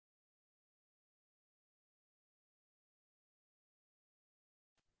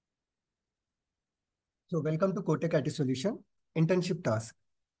So welcome to Codtech IT Solution Internship task.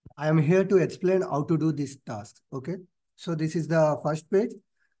 I am here to explain how to do this task. Okay. So this is the first page.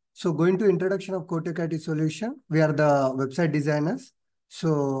 So going to introduction of Codtech IT Solution. We are the website designers.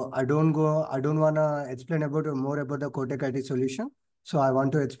 So I don't wanna explain about more about the Codtech IT Solution. So I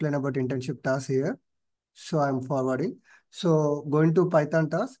want to explain about internship task here. So I'm forwarding. So going to Python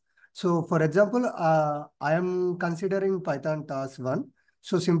task. So for example, I am considering Python task 1.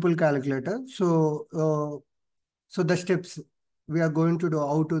 So simple calculator. So the steps we are going to do,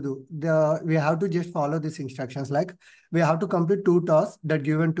 how to do, we have to just follow these instructions. Like we have to complete 2 tasks that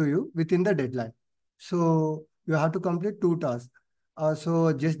given to you within the deadline. So you have to complete 2 tasks.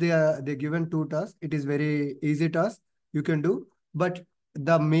 So just they given 2 tasks. It is very easy task you can do. But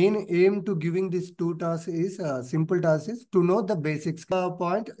the main aim to giving these 2 tasks is simple task is to know the basics.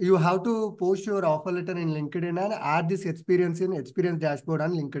 Point you have to post your offer letter in LinkedIn and add this experience in experience dashboard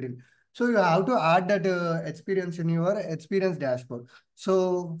on LinkedIn. So you have to add that experience in your experience dashboard.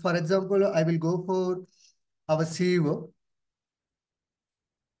 So for example, I will go for our CEO.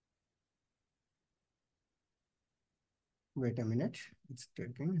 Wait a minute, it's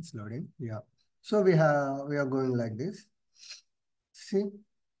taking, it's loading. Yeah. So we are going like this. See.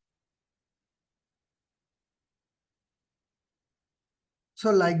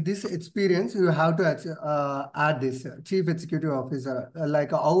 So like this experience, you have to add this chief executive officer,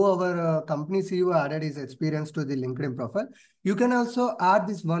 like how our company CEO added his experience to the LinkedIn profile. You can also add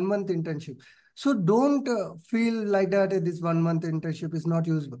this 1 month internship. So don't feel like that this 1 month internship is not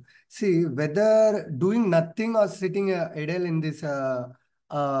useful. See, whether doing nothing or sitting idle in this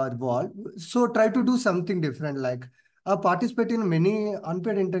wall, so try to do something different, like participate in many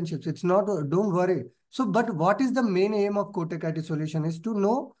unpaid internships. It's not, don't worry. So, but what is the main aim of Codtech IT solution is to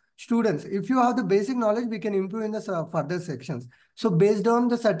know students. If you have the basic knowledge, we can improve in the further sections. So based on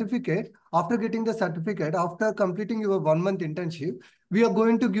the certificate, after getting the certificate, after completing your 1 month internship, we are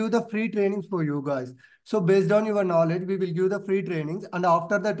going to give the free trainings for you guys. So based on your knowledge, we will give the free trainings. And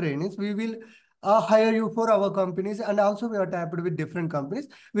after the trainings, we will hire you for our companies. And also we are tapped with different companies.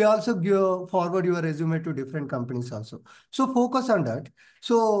 We also give forward your resume to different companies also. So focus on that.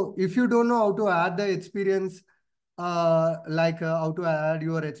 So if you don't know how to add the experience, how to add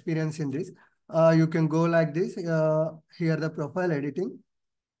your experience in this, you can go like this. Here the profile editing.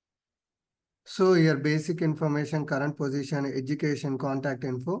 So here basic information, current position, education, contact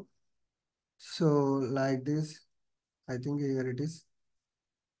info. So like this, I think here it is.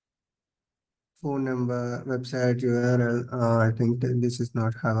 Phone number, website, URL. I think this is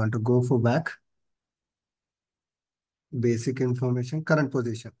not, I want to go for back. Basic information, current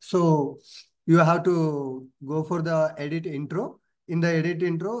position. So you have to go for the edit intro. In the edit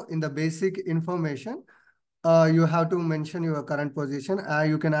intro, in the basic information, you have to mention your current position.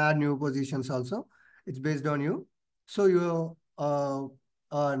 You can add new positions also. It's based on you. So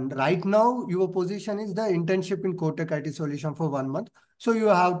right now, your position is the internship in Codtech IT solution for 1 month. So you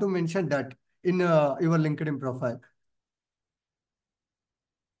have to mention that in your LinkedIn profile.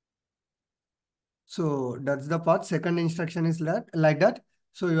 So that's the part. Second instruction is like that.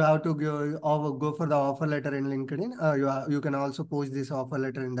 So you have to go for the offer letter in LinkedIn. You can also post this offer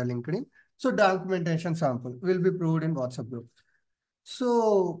letter in the LinkedIn. So documentation sample will be proved in WhatsApp group.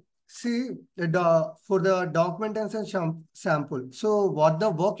 So see for the documentation sample. So what the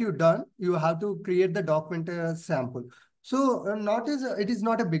work you done, you have to create the document sample. So it is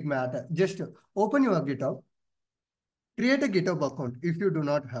not a big matter. Just open your GitHub. Create a GitHub account if you do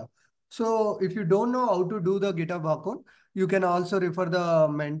not have. So if you don't know how to do the GitHub account, you can also refer the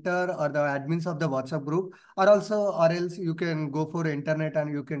mentor or the admins of the WhatsApp group, or else you can go for internet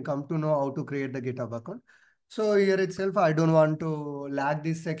and you can come to know how to create the GitHub account. So here itself, I don't want to lag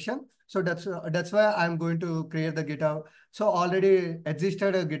this section. So that's why I'm going to create the GitHub. So already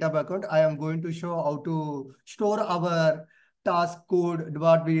existed a GitHub account. I am going to show how to store our task code,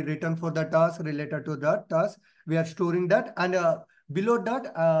 what we written for the task related to that task. We are storing that, and below that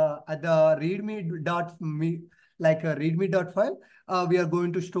at the readme.me, like a readme.file, we are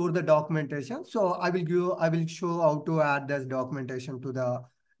going to store the documentation. So I will show how to add this documentation to the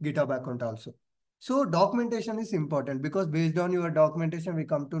GitHub account also. So documentation is important because based on your documentation, we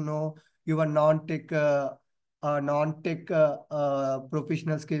come to know your non-tech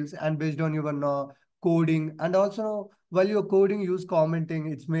professional skills, and based on your coding, and also while you're coding, use commenting.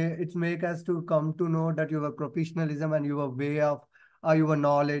 It's make us to come to know that your professionalism and your way of your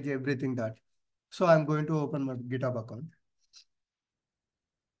knowledge, everything that. So I'm going to open my GitHub account.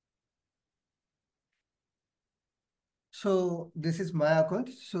 So this is my account.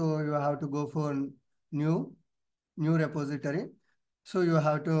 So you have to go for new repository. So you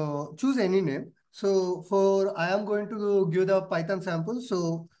have to choose any name. So for, I am going to give the Python sample.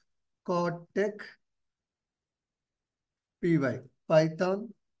 So Codtech PY,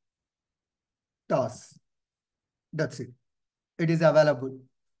 Python task. That's it. It is available.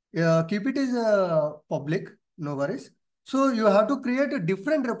 Keep it as public, no worries. So you have to create a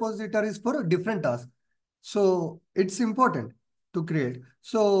different repositories for different tasks. So it's important to create.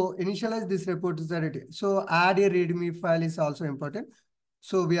 So initialize this repository. So add a README file is also important.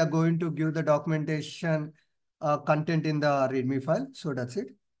 So we are going to give the documentation content in the README file. So that's it.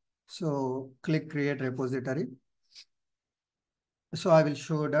 So click create repository. So I will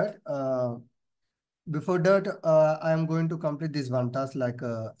show that. Before that, I am going to complete this one task like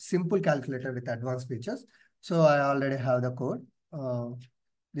a simple calculator with advanced features. So I already have the code.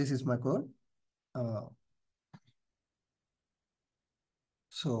 This is my code. Uh,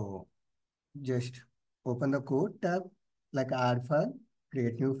 so just open the code tab, like add file,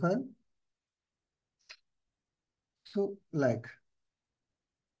 create new file. So like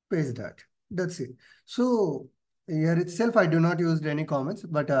paste that. That's it. So here itself, I do not use any comments,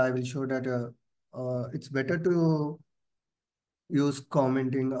 but I will show that it's better to use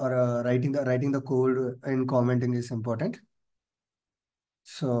commenting or writing the code in commenting is important.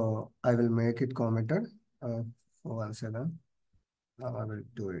 So I will make it commented for 1 second. Now I will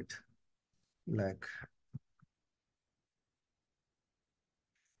do it like,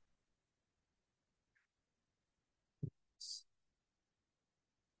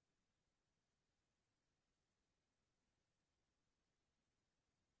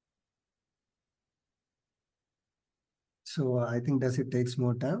 so I think that it takes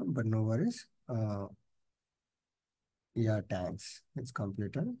more time, but no worries. Yeah, thanks. It's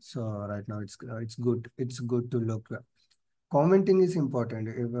completed. So right now it's good. It's good to look. Commenting is important.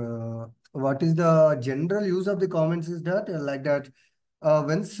 If what is the general use of the comments is that like that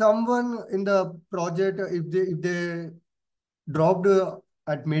when someone in the project if they dropped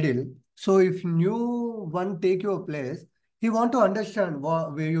at middle. So if new one take your place, he want to understand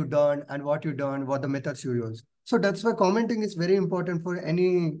where you done and what you done, what the methods you use. So that's why commenting is very important for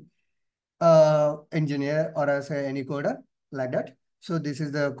any engineer or as any coder like that. So this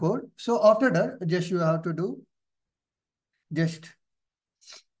is the code. So after that, just you have to do, just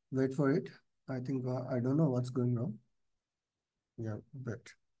wait for it. I think I don't know what's going wrong. Yeah, but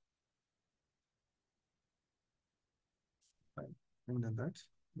fine. And then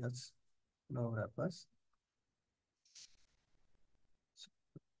that's now wrappers.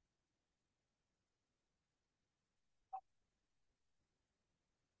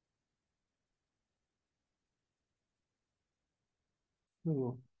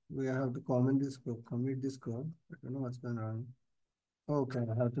 So we have to comment this code, commit this code. I don't know what's going on. Okay,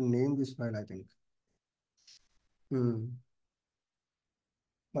 I have to name this file, I think.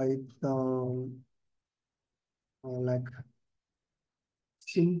 Python, like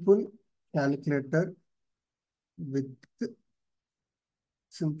simple calculator with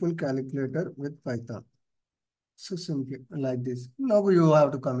Python. So simply like this. Now you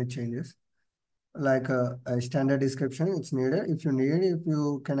have to commit changes. Like a standard description, it's needed. If you need, if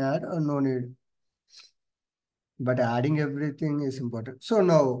you can add or no need. But adding everything is important. So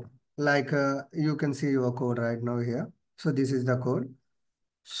now, like you can see your code right now here. So this is the code.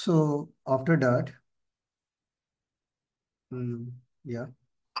 So after that, mm, yeah,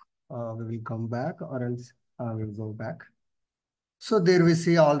 we will come back or else we'll go back. So there we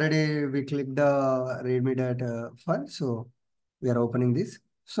see already we clicked the readme data file. So we are opening this.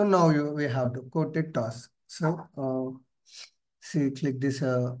 So now we have to Codtech task. So see, click this,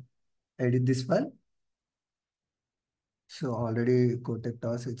 edit this file. So already Codtech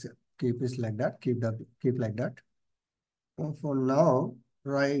task, it's keep is like that, keep like that. For now,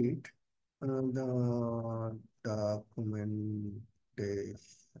 write the documentation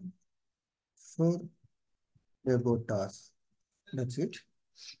for about task. That's it.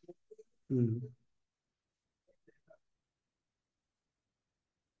 Mm.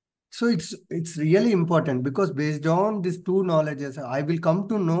 So it's really important because based on these two knowledges, I will come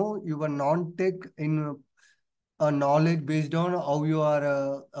to know your non-tech in knowledge based on how you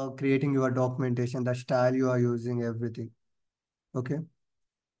are creating your documentation, the style you are using, everything. Okay.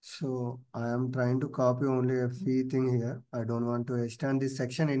 So I am trying to copy only a few thing here. I don't want to extend this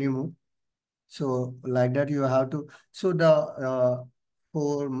section anymore. So like that you have to, so the,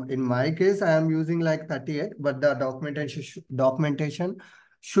 for in my case, I am using like 38, but the documentation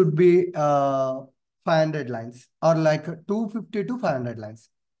should be 500 lines or like 250 to 500 lines.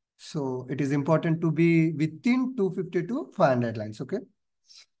 So it is important to be within 250 to 500 lines. Okay.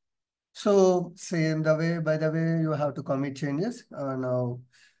 So same the way, by the way, you have to commit changes. Now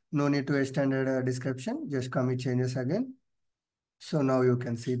No need to extend a description, just commit changes again. So now you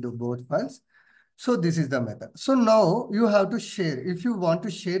can see the both files. So this is the method. So now you have to share. If you want to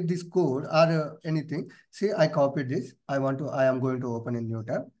share this code or anything, see, I copied this. I am going to open a new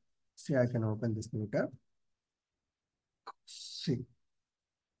tab. See, I can open this new tab. See.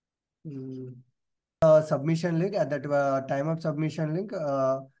 Submission link at that time of submission link,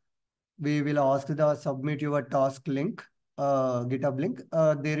 we will ask the submit your task link, GitHub link.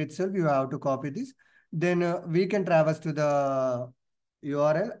 There itself, you have to copy this. Then we can traverse to the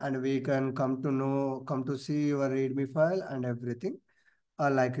URL and we can come to see your README file and everything,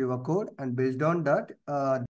 like your code. And based on that,